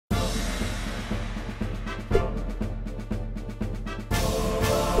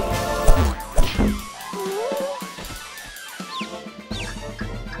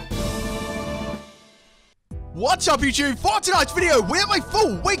What's up, YouTube? For tonight's video, we have a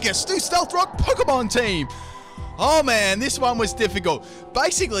full weakest new Stealth Rock Pokemon team. Oh man, this one was difficult.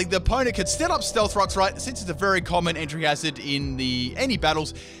 Basically, the opponent could set up Stealth Rocks, right, since it's a very common entry hazard in any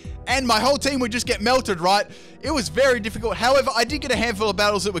battles, and my whole team would just get melted, right? It was very difficult. However, I did get a handful of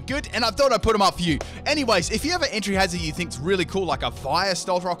battles that were good, and I thought I'd put them up for you. Anyways, if you have an entry hazard you think's really cool, like a Fire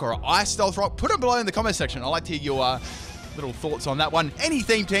Stealth Rock or an Ice Stealth Rock, put them below in the comment section. I'd like to hear your little thoughts on that one. Any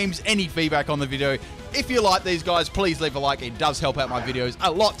theme teams, any feedback on the video. If you like these guys, please leave a like. It does help out my videos a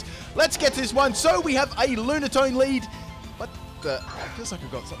lot. Let's get to this one. So we have a Lunatone lead. What the? It feels like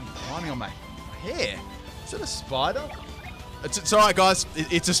I've got something climbing on my hair. Is it a spider? It's alright, guys.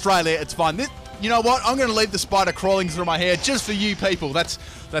 It's Australia. It's fine. You know what? I'm going to leave the spider crawling through my hair just for you people. That's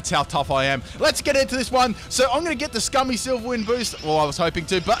how tough I am. Let's get into this one. So I'm going to get the scummy Silverwind boost. Well, I was hoping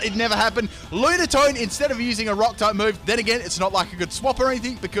to, but it never happened. Lunatone, instead of using a rock type move, then again, it's not like I could swap or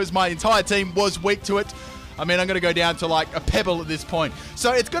anything because my entire team was weak to it. I mean, I'm going to go down to like a pebble at this point.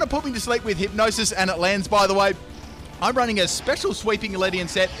 So it's going to put me to sleep with Hypnosis, and it lands, by the way. I'm running a special sweeping Ledian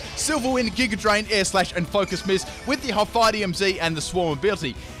set, Silverwind, Giga Drain, Air Slash, and Focus Miss with the Hophidium Z and the Swarm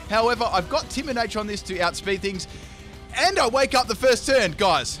ability. However, I've got Timid Nature on this to outspeed things, and I wake up the first turn.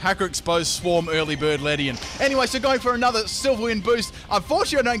 Guys, Hacker Exposed, Swarm, Early Bird, Ledian. Anyway, so going for another Silverwind boost.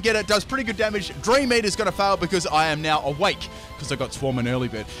 Unfortunately, I don't get it. Does pretty good damage. Dream Meter's going to fail because I am now awake, because I got Swarm and Early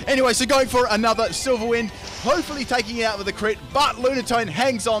Bird. Anyway, so going for another Silverwind, hopefully taking it out with a crit, but Lunatone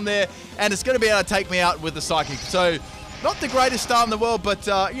hangs on there, and it's going to be able to take me out with the Psychic. So, not the greatest start in the world, but,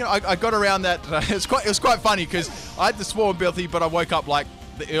 you know, I got around that. It was quite funny, because I had the Swarm ability, but I woke up like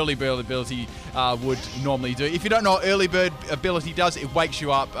the Early Bird ability would normally do. If you don't know what Early Bird ability does, it wakes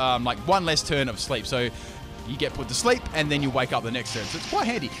you up like one less turn of sleep. So you get put to sleep, and then you wake up the next turn. So it's quite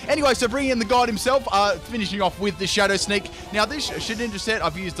handy. Anyway, so bringing in the god himself, finishing off with the Shadow Sneak. Now, this Shedinja set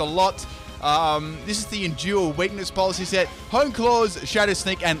I've used a lot. This is the Endure Weakness Policy set. Hone Claws, Shadow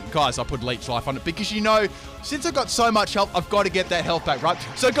Sneak, and guys, I put Leech Life on it because, you know, since I've got so much health, I've got to get that health back, right?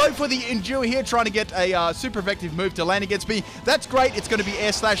 So going for the Endure here, trying to get a super effective move to land against me. That's great. It's going to be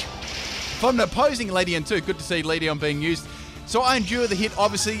Air Slash from the opposing Ledian too. Good to see Ledian being used. So I endure the hit,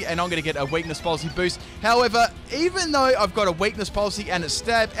 obviously, and I'm going to get a Weakness Policy boost. However, even though I've got a Weakness Policy and a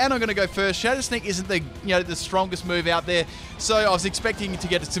Stab, and I'm going to go first, Shadow Sneak isn't the strongest move out there. So I was expecting to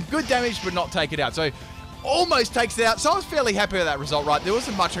get some good damage, but not take it out. So almost takes it out. So I was fairly happy with that result, right? There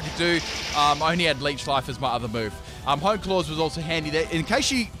wasn't much I could do. I only had Leech Life as my other move. Hone Claws was also handy there. In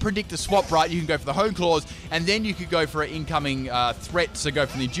case you predict a swap, right, you can go for the Hone Claws, and then you could go for an incoming threat. So go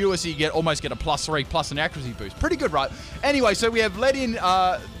from the Endure, so you almost get a +3 plus an accuracy boost. Pretty good, right? Anyway, so we have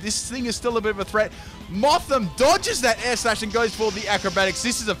Ledian. This thing is still a bit of a threat. Motham dodges that Air Slash and goes for the Acrobatics.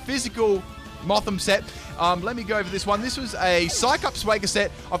 This is a physical Motham set. Let me go over this one. This was a Psych Up Swagger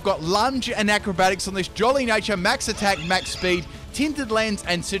set. I've got Lunge and Acrobatics on this. Jolly Nature, Max Attack, Max Speed, Tinted Lens,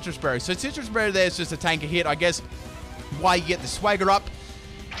 and Citrus Berry. So Citrus Berry there is just a tanker hit, I guess. Why you get the Swagger Up.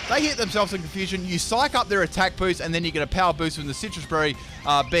 They hit themselves in confusion. You psych up their attack boost, and then you get a power boost from the Citrus Berry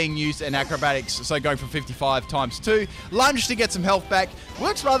being used in Acrobatics. So going from 55 times 2. Lunge to get some health back.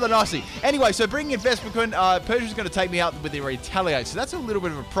 Works rather nicely. Anyway, so bringing in Vespiquen, Persian's going to take me out with the Retaliate. So that's a little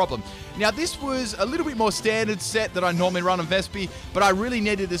bit of a problem. Now, this was a little bit more standard set that I normally run on Vespi, but I really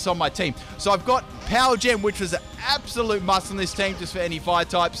needed this on my team. So I've got Power Gem, which was an absolute must on this team just for any fire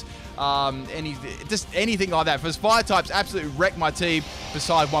types. Just anything like that. For fire types, absolutely wreck my team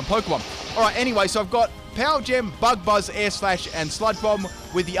beside one Pokemon. Alright, anyway, so I've got Power Gem, Bug Buzz, Air Slash, and Sludge Bomb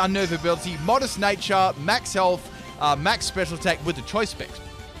with the Unnerve ability, Modest Nature, Max Health, Max Special Attack with the Choice Specs.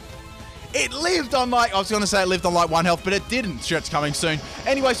 It lived on like, I was going to say it lived on like 1 health, but it didn't. Shit's coming soon.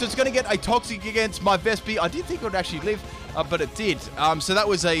 Anyway, so it's going to get a Toxic against my Vespi. I did think it would actually live, but it did. So that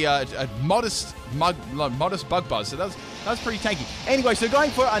was a modest Bug Buzz. So that was pretty tanky. Anyway, so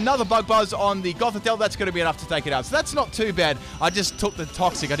going for another Bug Buzz on the Gothitelle, that's going to be enough to take it out. So that's not too bad. I just took the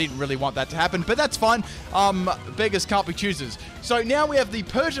Toxic. I didn't really want that to happen, but that's fine. Beggars can't be choosers. So now we have the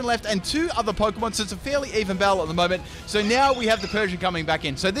Persian left and 2 other Pokemon, so it's a fairly even battle at the moment. So now we have the Persian coming back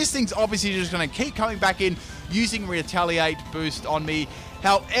in. So this thing's obviously just going to keep coming back in using Retaliate boost on me.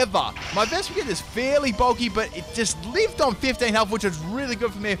 However, my Vespiquen is fairly bulky, but it just lived on 15 health, which is really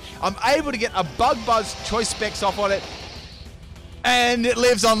good for me. I'm able to get a Bug Buzz Choice Specs off on it. And it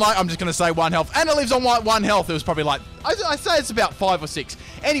lives on like, I'm just going to say 1 health. And it lives on 1 health. It was probably like, I say it's about 5 or 6.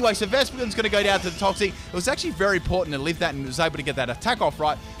 Anyway, so Vespiquen's going to go down to the Toxic. It was actually very important to live that and was able to get that attack off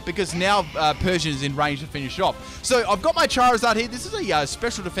right, because now Persian is in range to finish it off. So I've got my Charizard here. This is a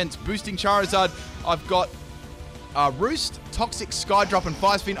special defense boosting Charizard. I've got Roost, Toxic, Skydrop, and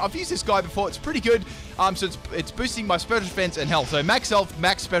Fire Spin. I've used this guy before. It's pretty good. So it's boosting my special defense and health. So max health,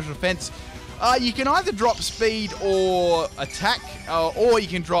 max special defense. You can either drop speed or attack, or you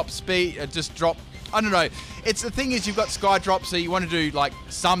can drop speed, just drop, I don't know. It's the thing is you've got Sky Drop, so you want to do like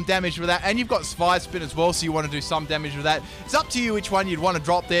some damage with that, and you've got Fire Spin as well, so you want to do some damage with that. It's up to you which one you'd want to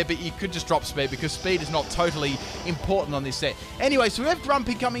drop there, but you could just drop speed because speed is not totally important on this set. Anyway, so we have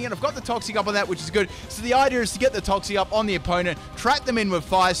Grumpy coming in. I've got the Toxic up on that, which is good. So the idea is to get the Toxic up on the opponent, trap them in with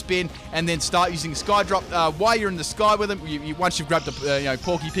Fire Spin, and then start using Sky Drop while you're in the sky with them. Once you've grabbed the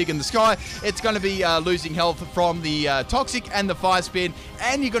Porky Pig in the sky, it's going to be losing health from the Toxic and the Fire Spin,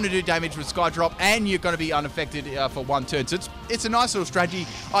 and you're going to do damage with Sky Drop, and you're going to be unaffected for one turn. So it's a nice little strategy.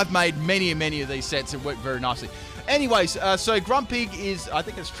 I've made many and many of these sets. It worked very nicely. Anyways, so Grumpig is, I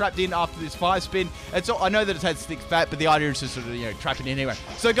think it's trapped in after this Fire Spin. I know that it has thick fat, but the idea is to sort of, trap it in anyway.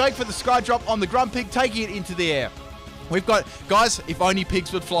 So going for the Sky Drop on the Grumpig, taking it into the air. We've got, guys, if only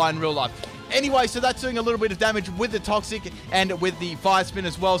pigs would fly in real life. Anyway, so that's doing a little bit of damage with the Toxic and with the Fire Spin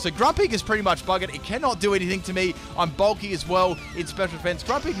as well. So Grumpig is pretty much buggered. It cannot do anything to me. I'm bulky as well in special defense.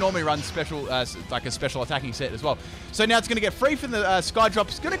 Grumpig normally runs special, like a special attacking set as well. So now it's going to get free from the Sky Drop.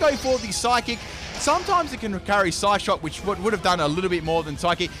 It's going to go for the Psychic. Sometimes it can carry Psy Shot, which would have done a little bit more than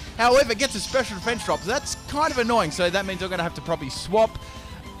Psychic. However, it gets a special defense drop. So that's kind of annoying. So that means I'm going to have to probably swap.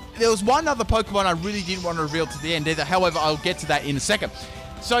 There was one other Pokemon I really didn't want to reveal to the end either. However, I'll get to that in a second.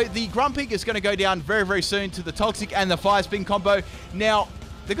 So the Grumpig is going to go down very, very soon to the Toxic and the Fire Spin combo. Now,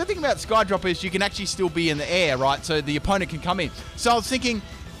 the good thing about Sky Drop is you can actually still be in the air, right? So the opponent can come in. So I was thinking,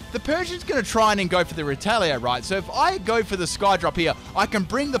 the Persian's going to try and then go for the Retaliate, right? So if I go for the Sky Drop here, I can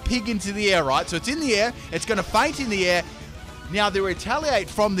bring the pig into the air, right? So it's in the air. It's going to faint in the air. Now, the Retaliate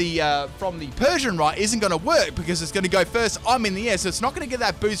from the Persian, right, isn't going to work because it's going to go first. I'm in the air, so it's not going to get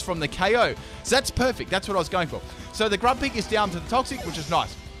that boost from the KO. So that's perfect. That's what I was going for. So the Grumpig is down to the Toxic, which is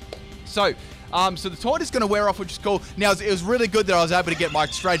nice. So the taunt is going to wear off, which is cool. Now, it was really good that I was able to get my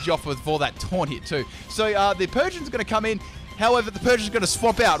strategy off for that taunt hit too. So the Persian's going to come in. However, the Persian's going to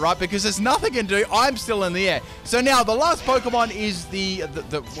swap out, right? Because there's nothing to do. I'm still in the air. So now the last Pokemon is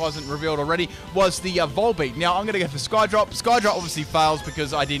that wasn't revealed already, was the Volbeat. Now I'm going to go for Sky Drop. Sky Drop obviously fails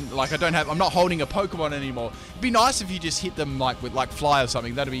because I'm not holding a Pokemon anymore. It'd be nice if you just hit them with Fly or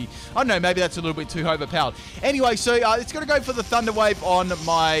something. That'd be, I don't know, maybe that's a little bit too overpowered. Anyway, so it's going to go for the Thunder Wave on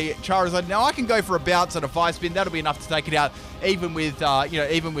my Charizard. Now I can go for a bounce and a Fire Spin. That'll be enough to take it out, even with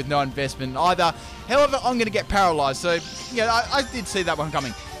no investment either. However, I'm going to get paralyzed. So I did see that one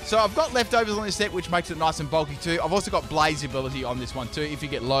coming. So I've got leftovers on this set, which makes it nice and bulky too. I've also got Blaze ability on this one too. If you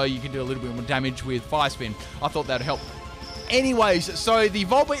get low, you can do a little bit more damage with Fire Spin. I thought that would help. Anyways, so the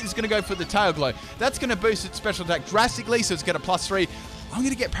Volbeat is going to go for the Tail Glow. That's going to boost its special attack drastically, so it's got a +3. I'm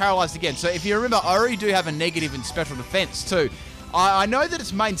going to get paralyzed again. So if you remember, I already do have a negative in special defense too. I know that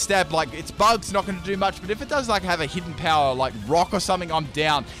its main stab, its bug's not going to do much, but if it does have a hidden power like rock or something, I'm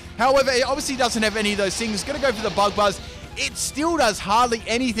down. However, it obviously doesn't have any of those things. It's going to go for the Bug Buzz. It still does hardly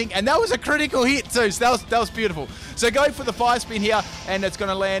anything, and that was a critical hit too, so that was beautiful. So going for the Fire Spin here, and it's going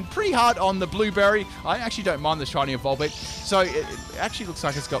to land pretty hard on the Blueberry. I actually don't mind the shiny of Volbeat. So it actually looks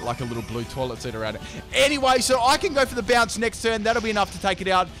like it's got like a little blue toilet seat around it. Anyway, so I can go for the bounce next turn. That'll be enough to take it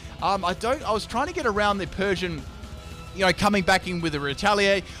out. I was trying to get around the Persian, coming back in with a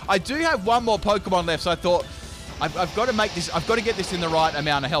Retaliate. I do have one more Pokemon left, so I thought, I've got to make this. I've got to get this in the right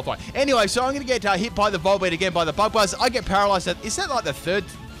amount of health. Anyway, so I'm going to get hit by the Volbeat again by the Bug Buzz. I get paralyzed. Is that like the third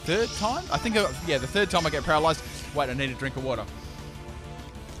time? I think, yeah, the third time I get paralyzed. Wait, I need a drink of water.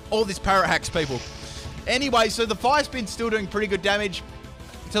 All this parrot hacks, people. Anyway, so the Fire Spin's still doing pretty good damage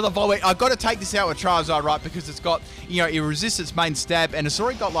to the Volbeat. I've got to take this out with Charizard, right? Because it's got, it resists its main stab, and it's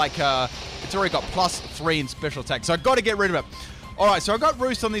already got +3 in special attack. So I've got to get rid of it. Alright, so I got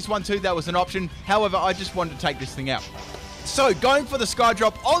Roost on this one too, that was an option. However, I just wanted to take this thing out. So, going for the Sky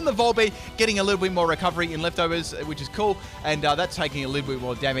Drop on the Volbeat, getting a little bit more recovery in leftovers, which is cool. And that's taking a little bit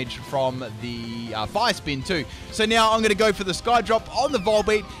more damage from the Fire Spin too. So now I'm going to go for the Sky Drop on the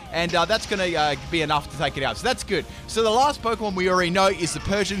Volbeat, and that's going to be enough to take it out. So that's good. So the last Pokemon we already know is the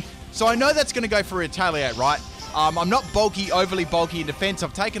Persian. So I know that's going to go for Retaliate, right? I'm not overly bulky in defense.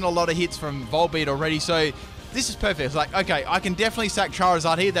 I've taken a lot of hits from Volbeat already, so this is perfect. It's like, okay, I can definitely sack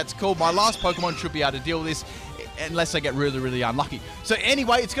Charizard here. That's cool. My last Pokemon should be able to deal with this, unless I get really, really unlucky. So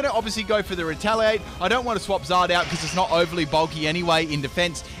anyway, it's going to obviously go for the Retaliate. I don't want to swap Zard out because it's not overly bulky anyway in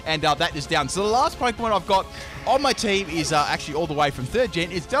defense, and that is down. So the last Pokemon I've got on my team is actually all the way from 3rd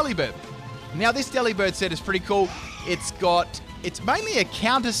gen. It's Delibird. Now, this Delibird set is pretty cool. It's got It's mainly a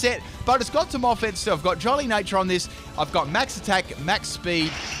counter set, but it's got some offense. So I've got Jolly Nature on this. I've got Max Attack, Max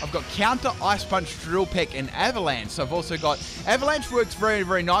Speed. I've got Counter, Ice Punch, Drill Peck, and Avalanche. So I've also got Avalanche works very,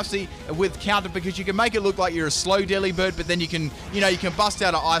 very nicely with Counter because you can make it look like you're a slow Delibird, but then you can bust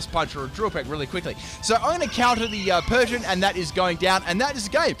out an Ice Punch or a Drill Peck really quickly. So I'm going to counter the Persian, and that is going down, and that is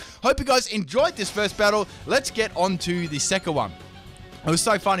the game. Hope you guys enjoyed this first battle. Let's get on to the second one. It was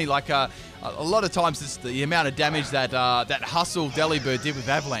so funny, like a lot of times it's the amount of damage that Hustle Delibird did with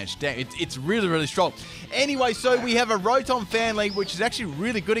Avalanche. Damn, it's really, really strong. Anyway, so we have a Rotom Fan League, which is actually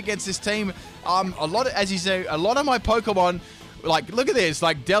really good against this team. As you say, a lot of my Pokemon, like, look at this,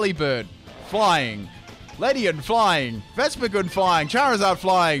 like Delibird, flying, Ledian flying, Vespiquen flying, Charizard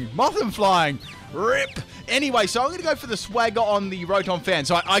flying, Mothim flying, rip. Anyway, so I'm going to go for the Swagger on the Rotom Fan.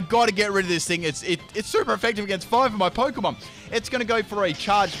 So I got to get rid of this thing. It's super effective against 5 of my Pokemon. It's going to go for a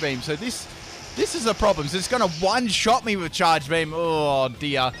Charge Beam. So this is a problem. So it's going to one-shot me with Charge Beam. Oh,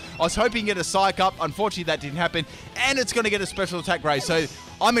 dear. I was hoping to get a Psych Up. Unfortunately, that didn't happen. And it's going to get a Special Attack raise. So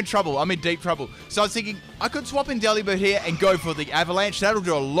I'm in trouble. I'm in deep trouble. So I was thinking I could swap in Delibird here and go for the Avalanche. That'll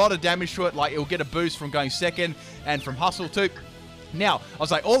do a lot of damage to it. Like, it'll get a boost from going second and from Hustle too. Now, I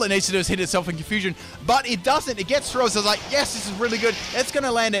was like, all it needs to do is hit itself in Confusion, but it doesn't. It gets through. So I was like, yes, this is really good. It's going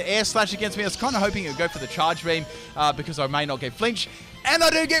to land an Air Slash against me. I was kind of hoping it would go for the Charge Beam because I may not get flinch. And I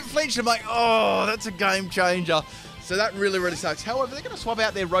do get flinched. I'm like, oh, that's a game changer. So that really, really sucks. However, they're going to swap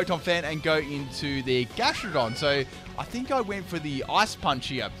out their Rotom Fan and go into their Gastrodon. So I think I went for the Ice Punch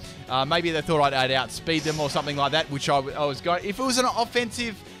here. Maybe they thought I'd outspeed them or something like that, which I was going. If it was an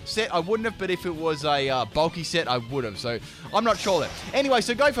offensive set, I wouldn't have, but if it was a bulky set, I would have. So I'm not sure there. Anyway,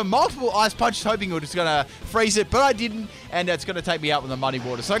 so go for multiple Ice Punches, hoping it was going to freeze it, but I didn't, and it's going to take me out with the Muddy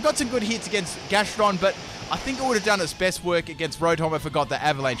Water. So I got some good hits against Gastrodon, but I think it would have done its best work against Rotom if I got the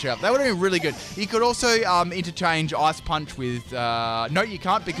Avalanche out. That would have been really good. You could also interchange Ice Punch with... no, you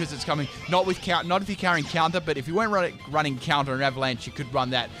can't because it's coming not with not if you're carrying Counter, but if you weren't running Counter and Avalanche, you could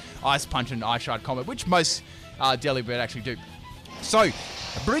run that Ice Punch and Ice Shard combo, which most Delibird actually do. So,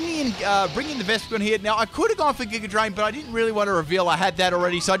 bringing in the Vespiquen here. Now, I could have gone for Giga Drain, but I didn't really want to reveal I had that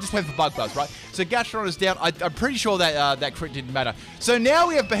already, so I just went for Bug Buzz, right? So, Gastrodon is down. I'm pretty sure that that crit didn't matter. So, now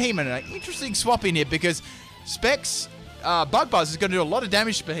we have Behemoth. An interesting swap in here because Specs... Bug Buzz is going to do a lot of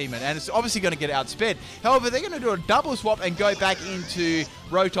damage to Behemoth, and it's obviously going to get outsped. However, they're going to do a double swap and go back into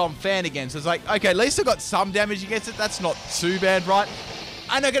Rotom Fan again. So it's like, okay, at least I got some damage against it. That's not too bad, right?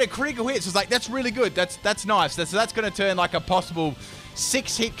 And I get a critical hit, so it's like, that's really good. That's nice. That's going to turn like a possible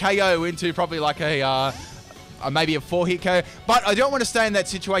 6-hit KO into probably like a maybe a 4-hit KO. But I don't want to stay in that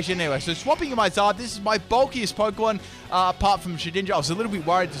situation anyway. So swapping in my Zard, this is my bulkiest Pokemon apart from Shedinja. I was a little bit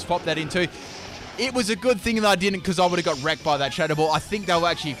worried to swap that into. It was a good thing that I didn't because I would have got wrecked by that Shadow Ball. I think they were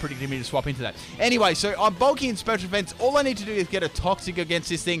actually predicting me to swap into that. Anyway, so I'm bulky in Special Defense. All I need to do is get a Toxic against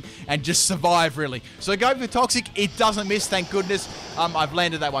this thing and just survive, really. So go for Toxic. It doesn't miss, thank goodness. I've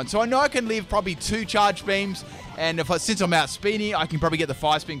landed that one. So I know I can leave probably 2 Charge Beams. And since I'm outspeeding, I can probably get the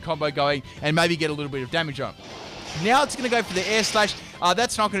 5-spin combo going and maybe get a little bit of damage on it. Now it's going to go for the Air Slash.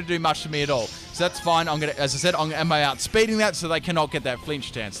 That's not going to do much to me at all. So that's fine. I'm going to, as I said, am I outspeeding that so they cannot get that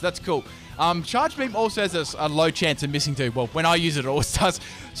flinch chance. So that's cool. Charge Beam also has a low chance of missing too. Well, when I use it, it always does.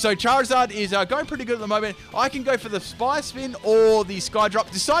 So Charizard is going pretty good at the moment. I can go for the Spy Spin or the Sky Drop.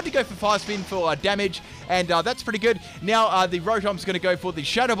 Decide to go for Fire Spin for damage, and that's pretty good. Now the Rotom's going to go for the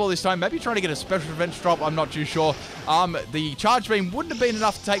Shadow Ball this time. Maybe trying to get a Special Defense drop. I'm not too sure. The Charge Beam wouldn't have been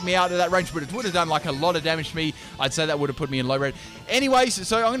enough to take me out of that range, but it would have done like a lot of damage to me. I'd say that would have put me in low red. Anyways,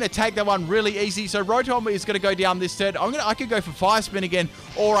 so I'm going to take that one really easy. So Rotom is going to go down this turn. I could go for Fire Spin again,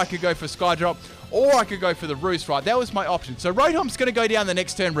 or I could go for Sky Drop, or I could go for the Roost, right? That was my option. So Rotom's going to go down the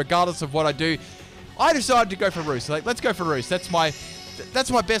next turn regardless of what I do. I decided to go for Roost. Like, let's go for Roost. That's my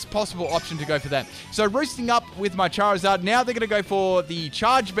best possible option to go for that. So roosting up with my Charizard. Now they're going to go for the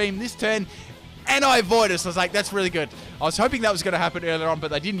Charge Beam this turn. And I avoid it. So I was like, that's really good. I was hoping that was going to happen earlier on,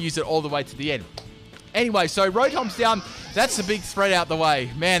 but they didn't use it all the way to the end. Anyway, so Rotom's down. That's the big threat out the way.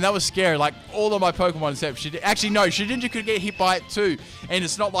 Man, that was scary. Like, all of my Pokemon except Shedinja. Actually, no, Shedinja could get hit by it too. And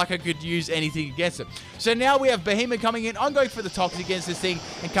it's not like I could use anything against it. So now we have Behemoth coming in. I'm going for the Toxic against this thing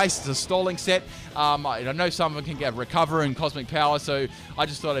in case it's a stalling set. I know some of them can get Recover and Cosmic Power, so I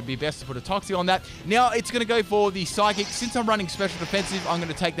just thought it'd be best to put a Toxic on that. Now it's going to go for the Psychic. Since I'm running Special Defensive, I'm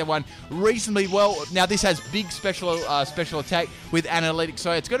going to take that one reasonably well. Now this has big special attack with Analytics,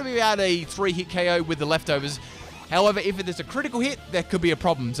 so it's going to be about a 3-hit KO with the leftovers. However, if there's a critical hit, that could be a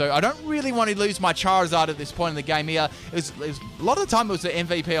problem. So I don't really want to lose my Charizard at this point in the game here. A lot of the time it was the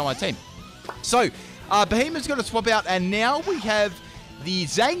MVP on my team. So Behemoth's going to swap out, and now we have the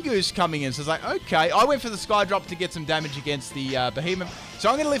Zangoose coming in. So it's like, okay, I went for the Sky Drop to get some damage against the Behemoth. So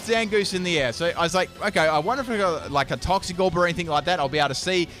I'm going to lift Zangoose in the air. So I was like, okay, I wonder if I got like a Toxic Orb or anything like that. I'll be able to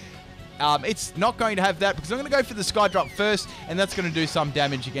see. It's not going to have that because I'm going to go for the Sky Drop first, and that's going to do some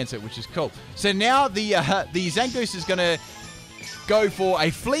damage against it, which is cool. So now the Zangoose is going to go for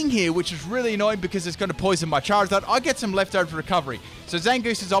a Fling here, which is really annoying because it's going to poison my Charizard. I get some leftover recovery. So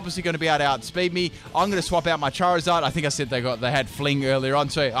Zangoose is obviously going to be able to outspeed me. I'm going to swap out my Charizard. I think I said they had Fling earlier on.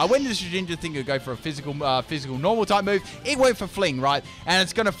 So I went into the Shedinja thinking to go for a physical normal type move. It went for Fling, right? And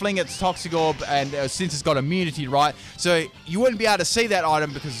it's going to fling its Toxic Orb, and since it's got immunity, right? So you wouldn't be able to see that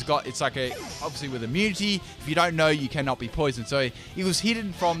item because it's like obviously with immunity. If you don't know, you cannot be poisoned. So it was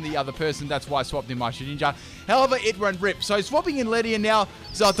hidden from the other person. That's why I swapped in my Shedinja. However, it ran rip. So swapping in Ledian now.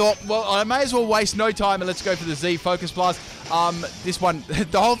 So I thought, well, I may as well waste no time and let's go for the Z Focus Blast. This one,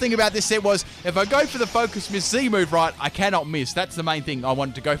 the whole thing about this set was if I go for the Focus Miss Z move right, I cannot miss. That's the main thing I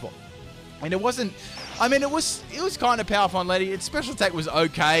wanted to go for. And it wasn't, I mean, it was kind of powerful on Ledian. Its special attack was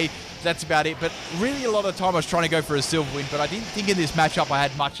okay. That's about it. But really a lot of time I was trying to go for a Silver Wind, but I didn't think in this matchup I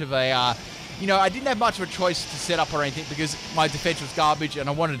had much of a, I didn't have much of a choice to set up or anything because my defense was garbage and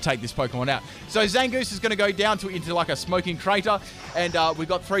I wanted to take this Pokemon out. So Zangoose is going to go down into like a smoking crater, and we've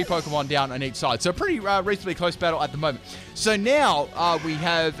got 3 Pokemon down on each side. So a pretty reasonably close battle at the moment. So now we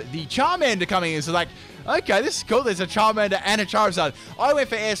have the Charmander coming in. So like, okay, this is cool. There's a Charmander and a Charizard. I went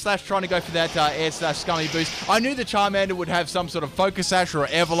for Air Slash, trying to go for that Air Slash Scummy boost. I knew the Charmander would have some sort of Focus Sash or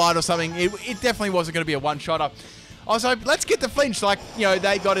Everlight or something. It definitely wasn't going to be a one-shotter. I was like, let's get the flinch like,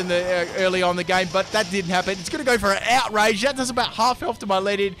 they got in the early on in the game, but that didn't happen. It's going to go for an Outrage. That does about half health to my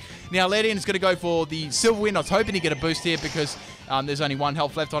Ledian. Now, Ledian is going to go for the Silver Wind. I was hoping to get a boost here because there's only 1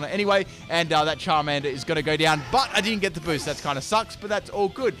 health left on it anyway, and that Charmander is going to go down, but I didn't get the boost. That kind of sucks, but that's all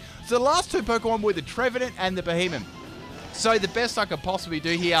good. So the last 2 Pokemon were the Trevenant and the Behemoth. So the best I could possibly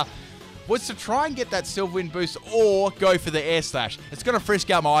do here was to try and get that Silver Wind boost or go for the Air Slash. It's going to frisk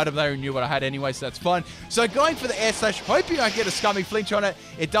out my item. They knew what I had anyway, so that's fine. So going for the Air Slash, hoping I get a Scummy flinch on it.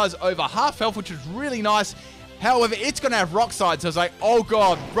 It does over half health, which is really nice. However, it's going to have Rock Slide, so I was like, oh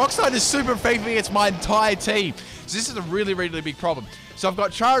god, Rock Slide is super effective against my entire team. So this is a really, really big problem. So I've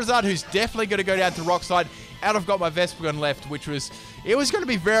got Charizard, who's definitely going to go down to Rock Slide, and I've got my Vespiquen left, which was, it was going to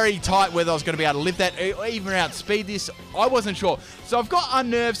be very tight whether I was going to be able to lift that or even outspeed this. I wasn't sure. So I've got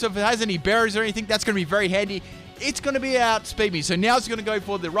Unnerved, so if it has any berries or anything, that's going to be very handy. It's going to be outspeed me. So now it's going to go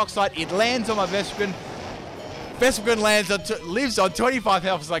for the Rock Slide. It lands on my Vespiquen. Vespiquen lives on 25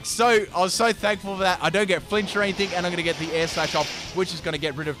 health. It's like, I was so thankful for that. I don't get flinch or anything, and I'm going to get the Air Slash off, which is going to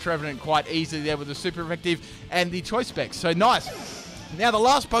get rid of Trevenant quite easily there with the super effective and the Choice Specs. So nice. Now the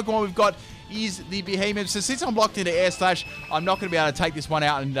last Pokemon we've got is the Behemoth. So since I'm locked into Air Slash, I'm not going to be able to take this one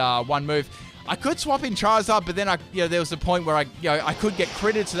out in one move. I could swap in Charizard, but then there was a point where I could get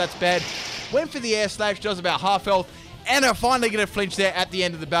critted, so that's bad. Went for the Air Slash, does about half health, and I finally get a flinch there at the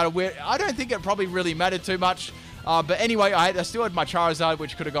end of the battle, where I don't think it probably really mattered too much. But anyway, I still had my Charizard,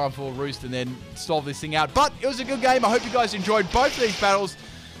 which could have gone for a Roost and then solved this thing out. But it was a good game. I hope you guys enjoyed both of these battles.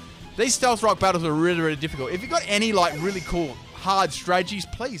 These Stealth Rock battles are really, really difficult. If you've got any really cool hard strategies,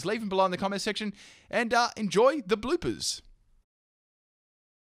 please leave them below in the comment section and enjoy the bloopers.